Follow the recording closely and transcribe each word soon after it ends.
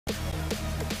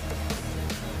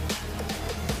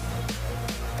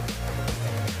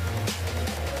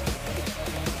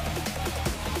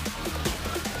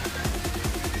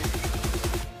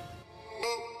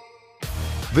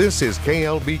This is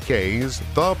KLBK's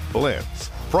The Blitz,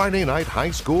 Friday night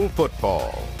high school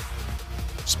football.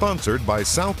 Sponsored by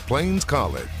South Plains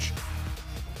College.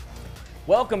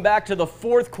 Welcome back to the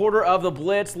fourth quarter of the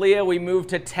Blitz. Leah, we move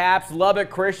to Taps. Lubbock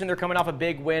Christian, they're coming off a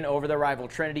big win over their rival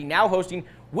Trinity, now hosting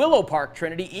Willow Park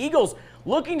Trinity. Eagles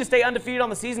looking to stay undefeated on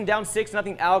the season, down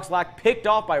 6-0. Alex Lack picked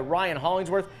off by Ryan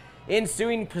Hollingsworth.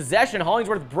 Ensuing possession,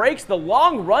 Hollingsworth breaks the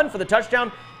long run for the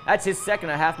touchdown. That's his second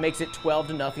and a half, makes it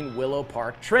 12-0 Willow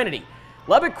Park Trinity.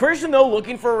 Lubbock Christian, though,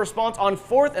 looking for a response on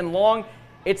 4th and long.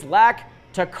 It's Lack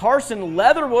to Carson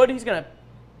Leatherwood. He's going to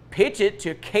pitch it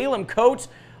to Caleb Coates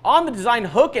on the design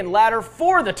hook and ladder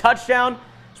for the touchdown.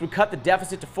 So we cut the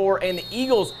deficit to 4, and the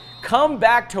Eagles come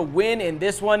back to win in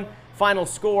this one. Final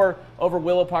score over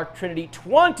Willow Park Trinity,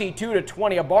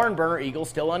 22-20, a barn burner. Eagles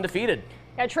still undefeated.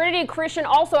 Yeah, Trinity Christian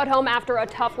also at home after a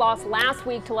tough loss last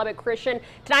week to Lubbock Christian.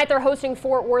 Tonight they're hosting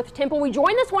Fort Worth Temple. We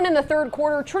joined this one in the third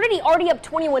quarter. Trinity already up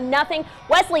 21-0.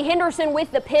 Wesley Henderson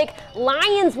with the pick.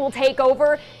 Lions will take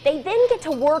over. They then get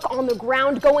to work on the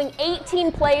ground, going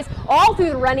 18 plays all through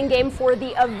the running game for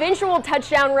the eventual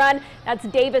touchdown run. That's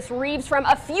Davis Reeves from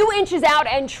a few inches out,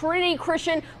 and Trinity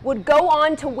Christian would go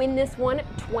on to win this one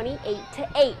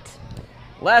 28-8.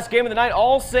 Last game of the night,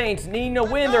 All Saints needing a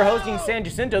win. They're hosting San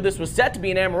Jacinto. This was set to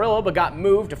be in Amarillo, but got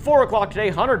moved to 4 o'clock today.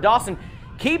 Hunter Dawson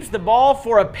keeps the ball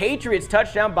for a Patriots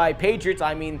touchdown. By Patriots,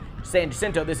 I mean San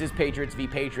Jacinto. This is Patriots v.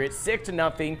 Patriots,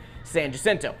 6-0 San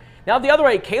Jacinto. Now the other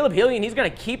way, Caleb Hillian, he's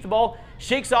going to keep the ball,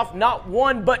 shakes off not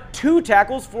one but 2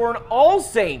 tackles for an All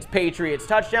Saints Patriots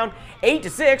touchdown.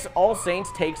 8-6, All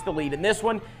Saints takes the lead in this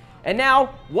one. And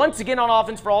now, once again on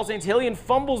offense for All Saints, Hillian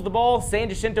fumbles the ball. San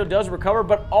Jacinto does recover,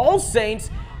 but All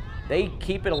Saints, they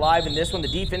keep it alive in this one. The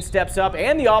defense steps up,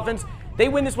 and the offense, they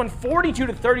win this one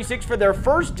 42-36 for their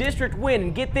first district win.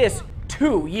 And get this,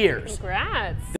 2 years. Congrats.